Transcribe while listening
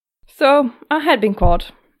So, I had been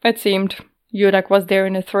caught, it seemed. Yodak was there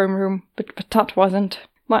in the throne room, but Patat wasn't.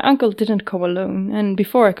 My uncle didn't come alone, and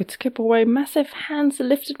before I could skip away, massive hands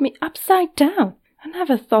lifted me upside down. I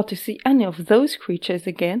never thought to see any of those creatures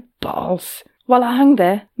again. Balls! While I hung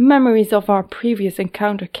there, memories of our previous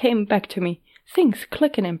encounter came back to me, things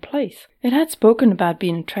clicking in place. It had spoken about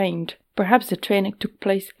being trained. Perhaps the training took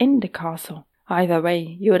place in the castle. Either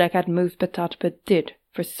way, Yodak had moved Patat, but did,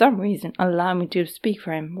 for some reason, allow me to speak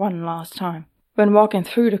for him one last time. When walking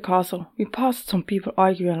through the castle, we passed some people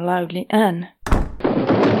arguing loudly and...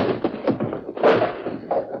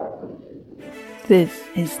 This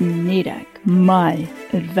is Nidak, my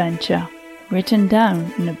adventure, written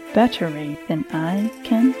down in a better way than I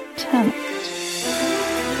can tell it.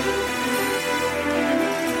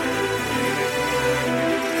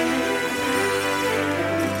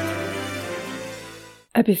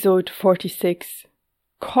 Episode 46.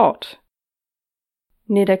 Caught.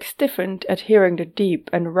 Nidak stiffened at hearing the deep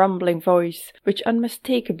and rumbling voice which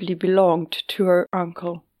unmistakably belonged to her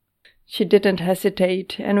uncle. She didn't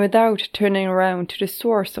hesitate, and without turning around to the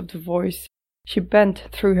source of the voice, she bent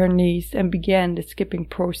through her knees and began the skipping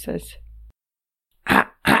process.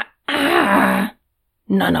 Ah!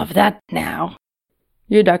 None of that now.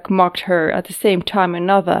 Yodak mocked her. At the same time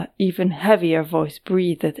another, even heavier voice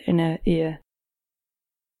breathed in her ear.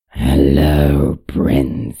 Hello,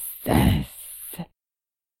 princess.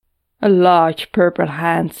 A large purple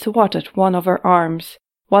hand swatted one of her arms,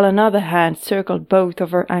 while another hand circled both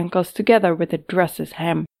of her ankles together with the dress's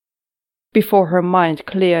hem. Before her mind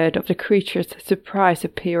cleared of the creature's surprise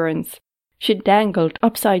appearance, she dangled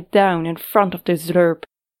upside down in front of the Zlurb,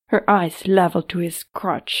 her eyes level to his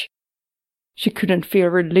crotch. She couldn't feel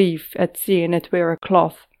relief at seeing it wear a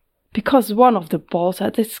cloth, because one of the balls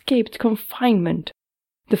had escaped confinement,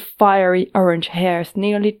 the fiery orange hairs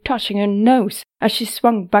nearly touching her nose as she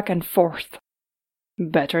swung back and forth.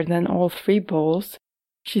 Better than all three balls,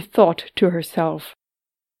 she thought to herself.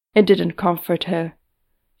 It didn't comfort her.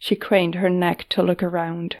 She craned her neck to look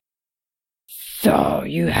around. So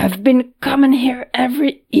you have been coming here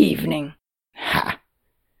every evening. Ha!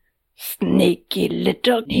 Sneaky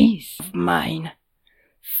little niece of mine.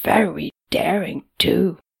 Very daring,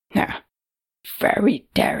 too. Ha! Very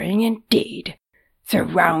daring indeed.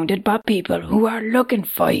 Surrounded by people who are looking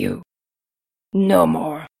for you. No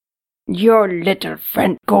more. Your little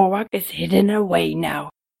friend Gorwak is hidden away now.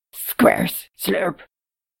 Squares, Zlurb.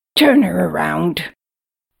 Turn her around.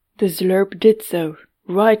 The Zlurb did so,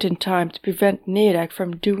 right in time to prevent Nidak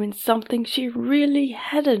from doing something she really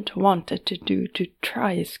hadn't wanted to do to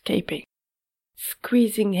try escaping.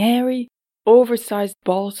 Squeezing hairy, oversized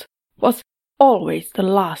balls was always the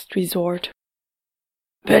last resort.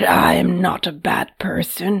 But I am not a bad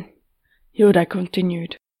person, Yodak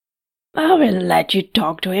continued. I will let you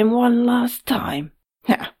talk to him one last time.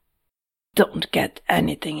 Don't get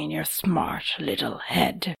anything in your smart little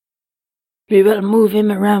head. We will move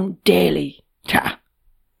him around daily.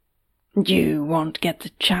 You won't get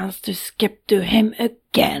the chance to skip to him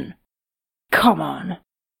again. Come on.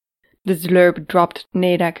 The Zlurb dropped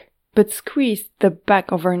Nidak, but squeezed the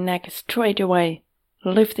back of her neck straight away,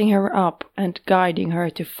 lifting her up and guiding her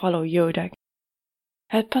to follow Yodak.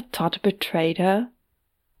 Had Patat betrayed her?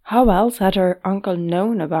 How else had her uncle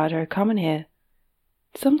known about her coming here?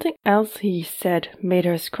 Something else he said made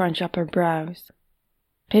her scrunch up her brows.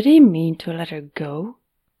 Did he mean to let her go?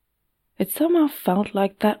 It somehow felt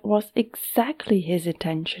like that was exactly his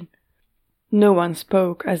intention. No one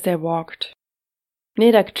spoke as they walked.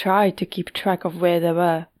 Nidak tried to keep track of where they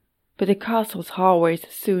were, but the castle's hallways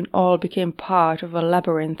soon all became part of a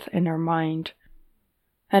labyrinth in her mind.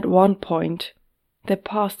 At one point, they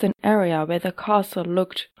passed an area where the castle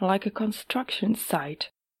looked like a construction site.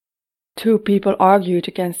 Two people argued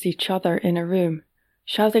against each other in a room,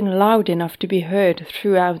 shouting loud enough to be heard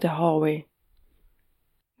throughout the hallway.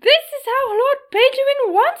 This is how Lord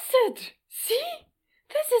Benjamin wants it! See?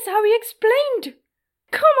 This is how he explained!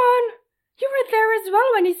 Come on! You were there as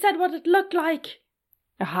well when he said what it looked like!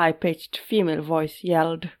 A high-pitched female voice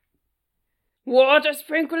yelled. Water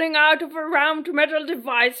sprinkling out of a round metal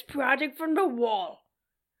device sprouting from the wall.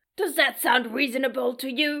 Does that sound reasonable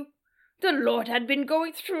to you? The Lord had been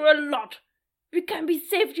going through a lot. We can be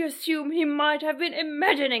safe to assume he might have been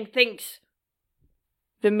imagining things.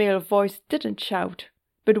 The male voice didn't shout,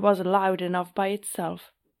 but was loud enough by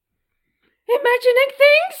itself. Imagining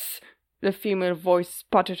things? The female voice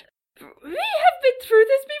sputtered. We have been through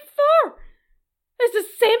this before. It's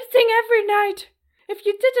the same thing every night. If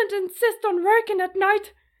you didn't insist on working at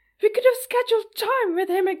night, we could have scheduled time with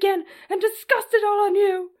him again and discussed it all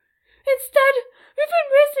anew. Instead, we've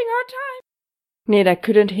been wasting our time. Neda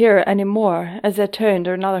couldn't hear any more as they turned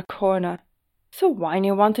another corner. So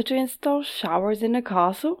Whiny wanted to install showers in the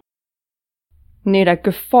castle? Neda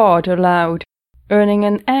guffawed aloud, earning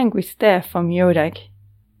an angry stare from Yodak.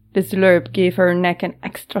 The slurp gave her neck an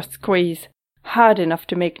extra squeeze, hard enough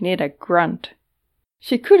to make Neda grunt.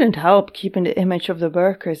 She couldn't help keeping the image of the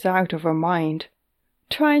workers out of her mind,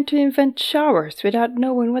 trying to invent showers without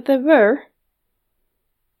knowing what they were.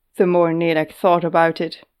 The more Neda thought about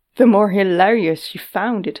it, the more hilarious she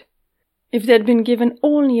found it. If they'd been given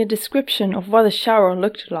only a description of what a shower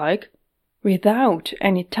looked like, without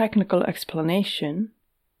any technical explanation.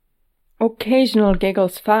 Occasional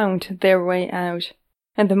giggles found their way out,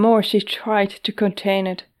 and the more she tried to contain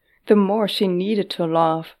it, the more she needed to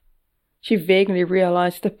laugh. She vaguely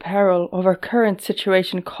realized the peril of her current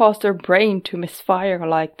situation caused her brain to misfire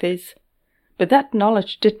like this, but that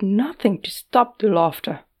knowledge did nothing to stop the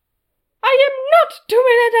laughter. "I am not doing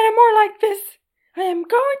it anymore like this. I am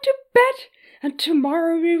going to bed, and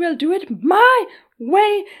tomorrow we will do it my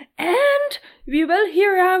way, and we will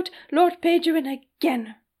hear out Lord Pedguin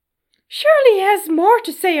again. Surely he has more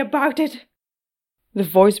to say about it." The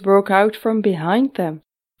voice broke out from behind them,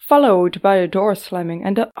 followed by a door slamming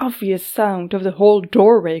and the obvious sound of the whole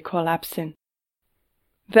doorway collapsing.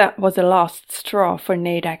 That was the last straw for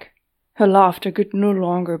Neda. Her laughter could no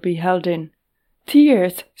longer be held in.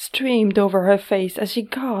 Tears streamed over her face as she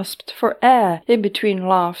gasped for air in between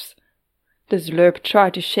laughs. The slurp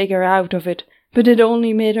tried to shake her out of it, but it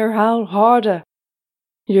only made her howl harder.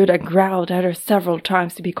 Yoda growled at her several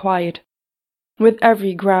times to be quiet. With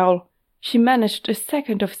every growl, she managed a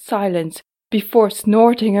second of silence before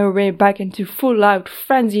snorting her way back into full-out,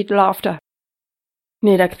 frenzied laughter.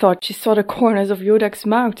 Neda thought she saw the corners of Yodak's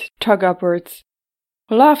mouth tug upwards.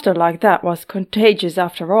 Laughter like that was contagious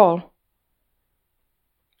after all.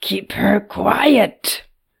 "Keep her quiet,"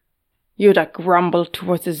 Yodak grumbled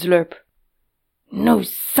towards the slurp. "No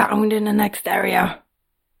sound in the next area."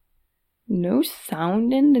 No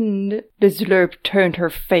sound in the slurp turned her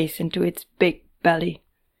face into its big belly.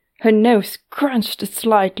 Her nose crunched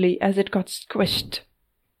slightly as it got squished.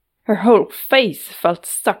 Her whole face felt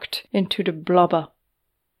sucked into the blubber.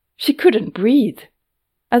 She couldn't breathe.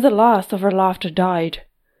 As the last of her laughter died,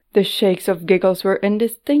 the shakes of giggles were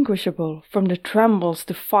indistinguishable from the trembles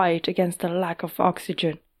to fight against the lack of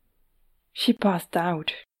oxygen. She passed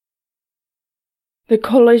out. The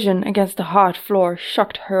collision against the hard floor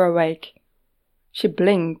shocked her awake. She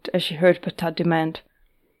blinked as she heard Patat demand,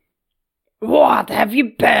 "What have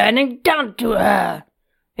you burning done to her?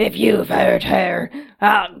 If you've hurt her,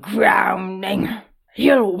 I'll grounding.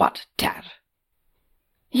 You'll what, Tad?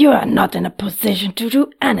 You are not in a position to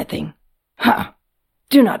do anything. Ha!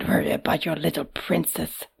 Do not worry about your little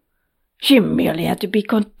princess. She merely had to be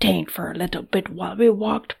contained for a little bit while we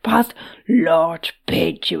walked past Lord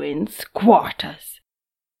Pedguin's quarters.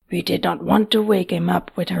 We did not want to wake him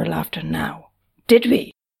up with her laughter now, did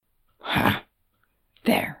we? Ha!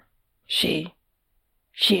 There. She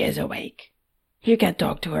is awake. You can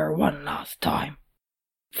talk to her one last time.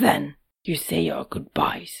 Then you say your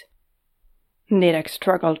goodbyes." Neda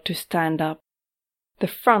struggled to stand up. The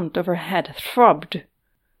front of her head throbbed.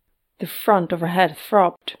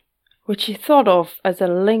 Which she thought of as a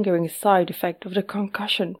lingering side effect of the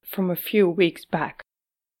concussion from a few weeks back.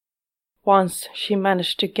 Once she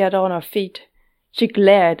managed to get on her feet, she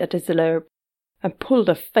glared at the slurp and pulled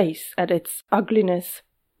a face at its ugliness.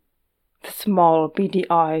 The small, beady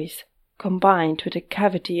eyes, combined with a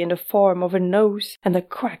cavity in the form of a nose and the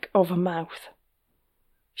crack of a mouth.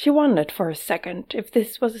 She wondered for a second if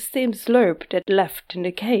this was the same slurp they'd left in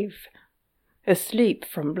the cave, asleep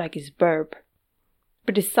from Blackie's burp,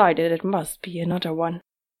 but decided it must be another one.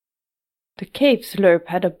 The cave slurp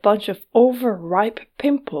had a bunch of overripe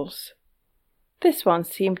pimples. This one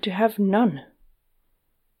seemed to have none.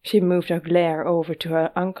 She moved her glare over to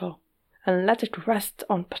her uncle and let it rest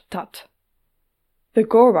on Patat. The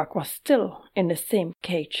Gorbak was still in the same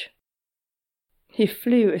cage. He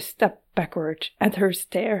flew a step backward at her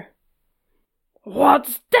stare.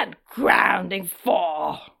 "What's that grounding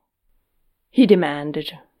for?" he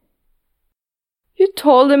demanded. "You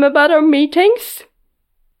told him about our meetings?"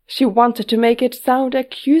 She wanted to make it sound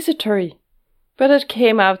accusatory, but it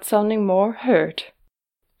came out sounding more hurt.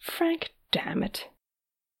 Frank, damn it.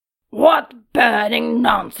 "What burning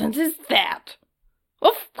nonsense is that?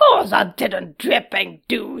 Of course I didn't dripping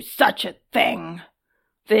do such a thing.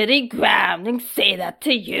 Did he grounding say that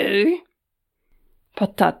to you?"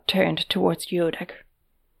 Patat turned towards Yodak.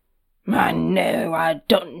 "I know I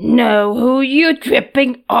don't know who you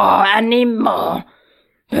dripping are anymore,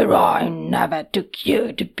 but I never took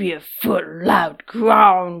you to be a full-out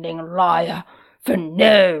grounding liar For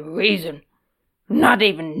no reason. Not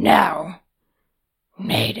even now.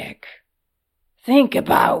 Nadek, think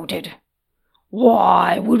about it.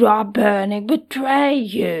 Why would our burning betray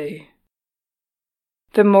you?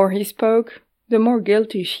 The more he spoke, the more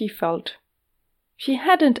guilty she felt. She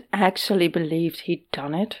hadn't actually believed he'd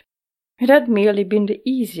done it. It had merely been the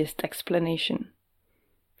easiest explanation.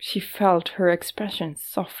 She felt her expression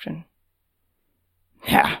soften.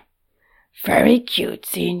 Yeah, very cute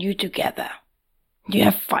seeing you together. You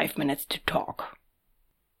have 5 minutes to talk.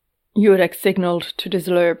 Jurek signaled to the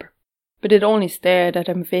Slurp, but it only stared at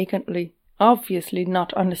him vacantly, obviously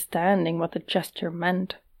not understanding what the gesture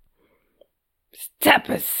meant. Step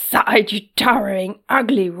aside, you towering,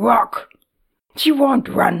 ugly rock! She won't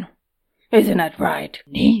run. Isn't that right,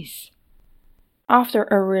 niece? After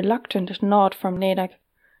a reluctant nod from Nedek,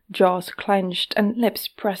 jaws clenched and lips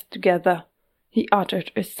pressed together, he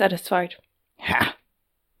uttered a satisfied Ha!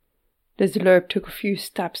 The Slurp took a few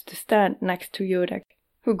steps to stand next to Jurek,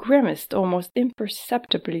 who grimaced almost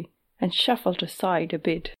imperceptibly and shuffled aside a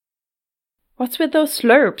bit. "What's with those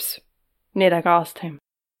Slurps?" Nedek asked him.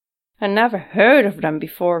 "I never heard of them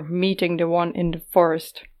before meeting the one in the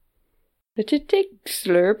forest. Did you take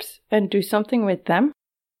Slurps and do something with them?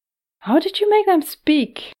 How did you make them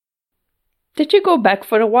speak? Did you go back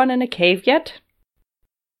for the one in the cave yet?"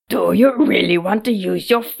 Do you really want to use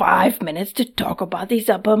your 5 minutes to talk about these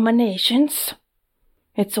abominations?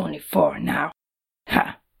 It's only 4 now.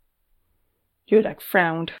 Ha! Jurek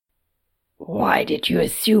frowned. Why did you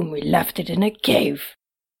assume we left it in a cave?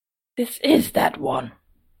 This is that one.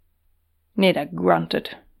 Nedek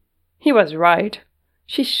grunted. He was right.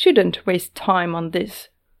 She shouldn't waste time on this.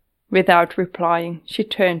 Without replying, she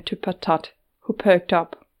turned to Patat, who perked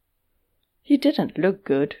up. He didn't look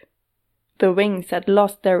good. The wings had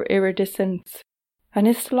lost their iridescence, and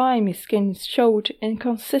his slimy skin showed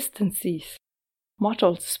inconsistencies,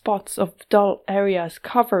 mottled spots of dull areas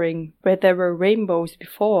covering where there were rainbows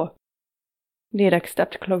before. Nedek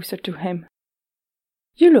stepped closer to him.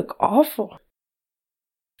 "You look awful."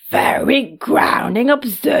 "Very grounding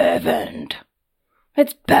observant.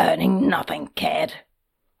 It's burning nothing, kid.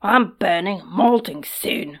 I'm burning molting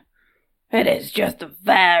soon. It is just a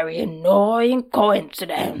very annoying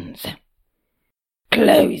coincidence.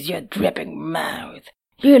 Close your dripping mouth.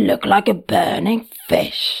 You look like a burning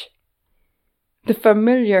fish." The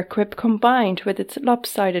familiar quip combined with its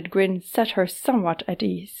lopsided grin set her somewhat at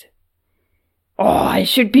ease. I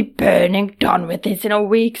should be burning done with this in a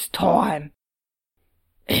week's time.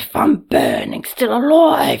 If I'm burning still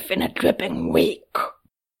alive in a dripping week.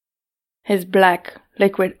 His black,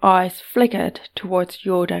 liquid eyes flickered towards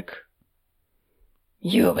Jurek.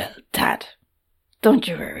 You will, Dad. Don't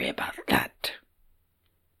you worry about that.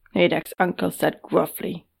 Nedek's uncle said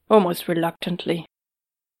gruffly, almost reluctantly.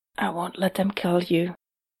 "I won't let them kill you,"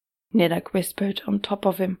 Nedek whispered on top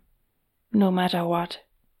of him. "No matter what."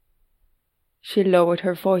 She lowered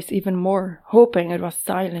her voice even more, hoping it was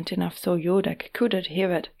silent enough so Jurek couldn't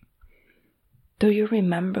hear it. "Do you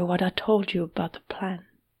remember what I told you about the plan?"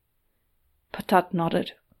 Patat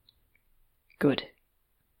nodded. "Good.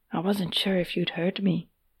 I wasn't sure if you'd heard me.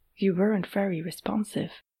 You weren't very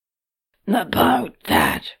responsive." "About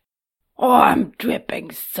that? I'm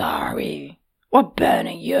dripping sorry. What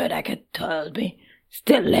burning Jurek had told me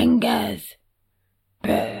still lingers.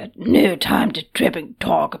 But no time to dripping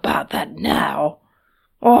talk about that now.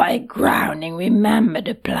 I grounding remember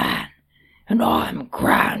the plan, and I'm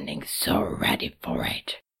grounding so ready for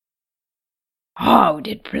it. How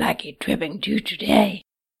did Blackie dripping do today?"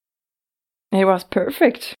 "It was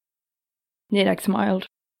perfect," Nedek smiled.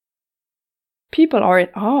 "People are in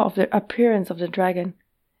awe of the appearance of the dragon,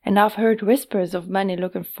 and I've heard whispers of many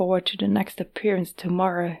looking forward to the next appearance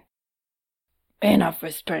tomorrow." "Enough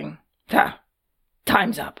whispering.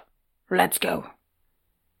 Time's up. Let's go."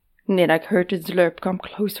 Nedek heard the Slurp come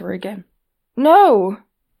closer again. "No!"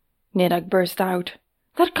 Nedek burst out.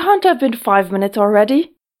 "That can't have been 5 minutes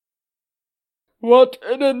already." "What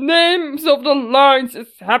in the names of the lines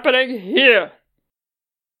is happening here?"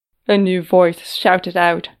 A new voice shouted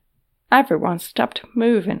out. Everyone stopped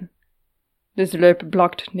moving. The Slurp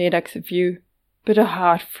blocked Nedek's view, but her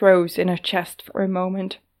heart froze in her chest for a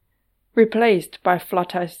moment, replaced by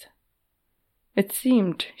flutters. It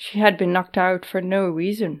seemed she had been knocked out for no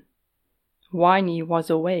reason. Winnie was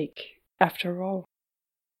awake, after all.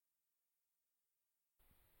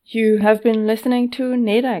 You have been listening to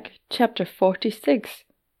Nedek, Chapter 46,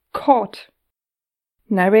 Caught.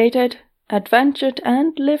 Narrated, adventured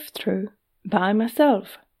and lived through by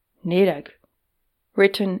myself, Nedek.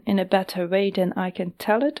 Written in a better way than I can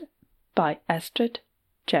tell it by Astrid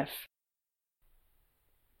Jeff.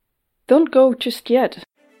 Don't go just yet.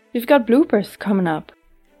 We've got bloopers coming up.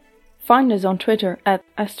 Find us on Twitter at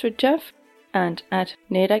AstridJeff and at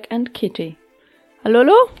Nedek and Kitty.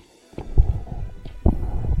 Hello?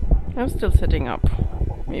 I'm still sitting up.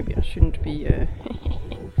 Maybe I shouldn't be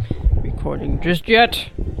recording just yet.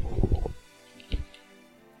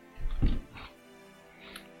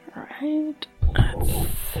 Alright. That's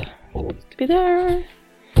supposed to be there.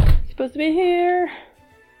 Supposed to be here.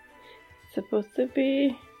 Supposed to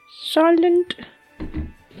be silent.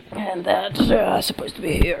 And that's supposed to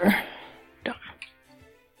be here. Done.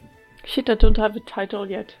 Shit, I don't have a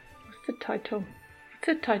title yet. What's the title? What's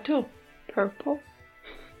the title? Purple?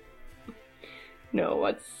 No,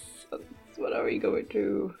 what are we going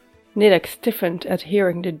to... Nedek stiffened at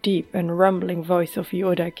hearing the deep and rumbling voice of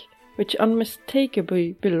Yodek, which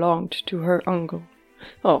unmistakably belonged to her uncle.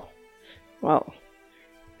 Oh, well,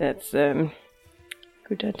 that's, good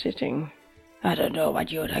editing. I don't know what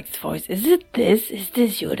Yodek's voice is. Is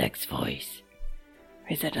this Yodek's voice?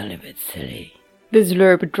 Or is that a little bit silly? The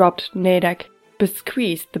slurp dropped Nedek, but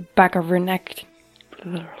squeezed the back of her neck.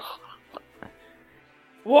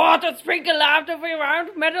 Water sprinkle out of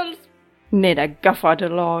around metals. Nedek guffawed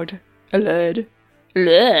aloud. Nedek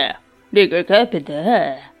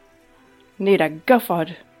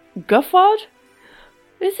guffawed. Guffawed?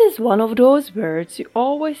 This is one of those words you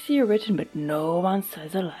always see written but no one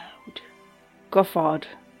says aloud. Guffawed.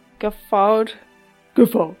 Guffawed.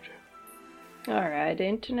 Guffawed. Alright,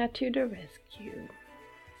 internet to the rescue.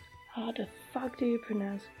 How the fuck do you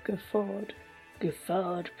pronounce guffawed?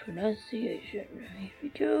 Guffawed pronunciation. Here we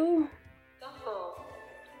go.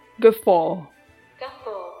 Guffaw.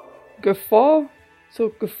 Guffaw. So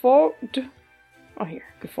guffawed. Oh, here.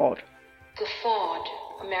 Guffawed. Guffawed.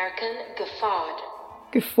 American guffawed.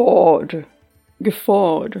 Guffawed.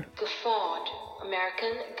 Guffawed. Guffawed.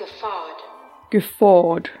 American guffawed.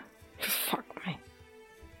 Guffawed. Fuck me.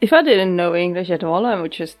 If I didn't know English at all, I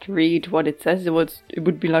would just read what it says. It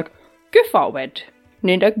would be like, guffawed.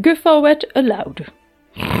 Nedek guffawed aloud.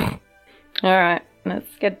 Alright,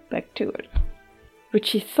 let's get back to it. Which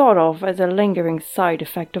she thought of as a lingering side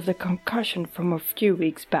effect of the concussion from a few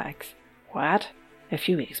weeks back. What? A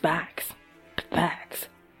few weeks back? Backs.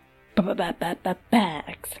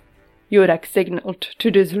 Backs. Yodek signaled to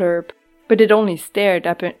the slurp, but it only stared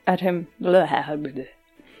at him.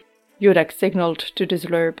 Yodek signaled to the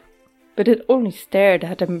slurp, but it only stared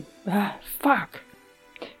at him. Fuck.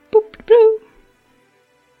 Boop blue.